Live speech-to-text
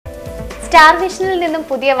Star വിഷനിൽ നിന്നും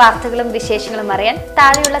പുതിയ വാർത്തകളും വിശേഷങ്ങളും അറിയാൻ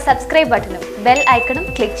താഴെയുള്ള സബ്സ്ക്രൈബ് ബട്ടണും ബെൽ ഐക്കണും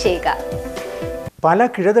ക്ലിക്ക് ചെയ്യുക. പാലാ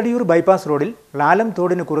കിഴതടിയൂർ ബൈപ്പാസ് റോഡിൽ ലാലം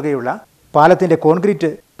തോടിന് കുറുകെയുള്ള പാലത്തിന്റെ കോൺക്രീറ്റ്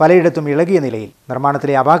പലയിടത്തും ഇളകിയ നിലയിൽ.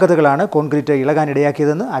 നിർമ്മാണത്തിലെ അപാകതകളാണ് കോൺക്രീറ്റ്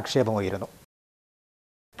ഇളകാനിടയാക്കിയതെന്ന് ആക്ഷേപമുയരുന്നു.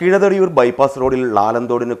 കിഴതടിയൂർ ബൈപ്പാസ് റോഡിൽ ലാലം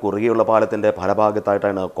തോടിന് കുറുകെയുള്ള പാലത്തിന്റെ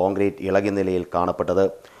ഫലഭാഗത്തായിട്ടാണ് കോൺക്രീറ്റ് ഇളകിയ നിലയിൽ കാണപ്പെട്ടത്.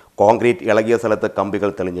 കോൺക്രീറ്റ് ഇളകിയ സ്ഥലത്ത്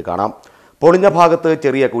കമ്പികൾ തെളിഞ്ഞു കാണാം. പൊളിഞ്ഞ ഭാഗത്ത്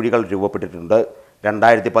ചെറിയ കുഴികൾ രൂപപ്പെട്ടിട്ടുണ്ട്.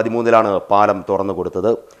 2013 പാലം തുറന്നു കൊടുത്തത്.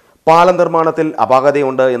 പാലം നിർമ്മാണത്തിൽ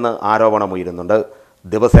അപാകതയുണ്ട് എന്ന് ആരോപണമുയരുന്നുണ്ട്.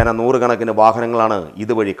 ദിവസേന നൂറുകണക്കിന് വാഹനങ്ങളാണ്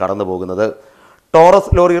ഇതുവഴി കടന്നു പോകുന്നത്.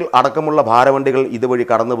 ടോറസ് ലോറികൾ അടക്കമുള്ള ഭാരവണ്ടികൾ ഇതുവഴി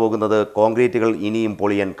കടന്നു പോകുന്നത് കോൺക്രീറ്റുകൾ ഇനിയും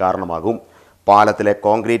പൊളിയാൻ കാരണമാകും. പാലത്തിലെ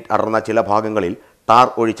കോൺക്രീറ്റ് അടർന്ന ചില ഭാഗങ്ങളിൽ ടാർ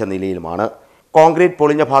ഒഴിച്ച നിലയിലുമാണ്. കോൺക്രീറ്റ്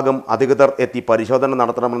പൊളിഞ്ഞ ഭാഗം അധികൃതർ എത്തി പരിശോധന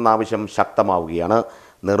നടത്തണമെന്ന ആവശ്യം ശക്തമാവുകയാണ്.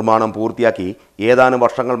 നിർമ്മാണം പൂർത്തിയാക്കി ഏതാനും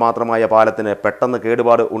വർഷങ്ങൾ മാത്രമായ പാലത്തിന് പെട്ടെന്ന്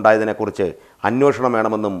കേടുപാട് ഉണ്ടായതിനെക്കുറിച്ച് അന്വേഷണം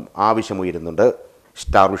വേണമെന്നും ആവശ്യമുയരുന്നുണ്ട്.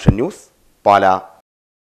 Star vision news, Pala.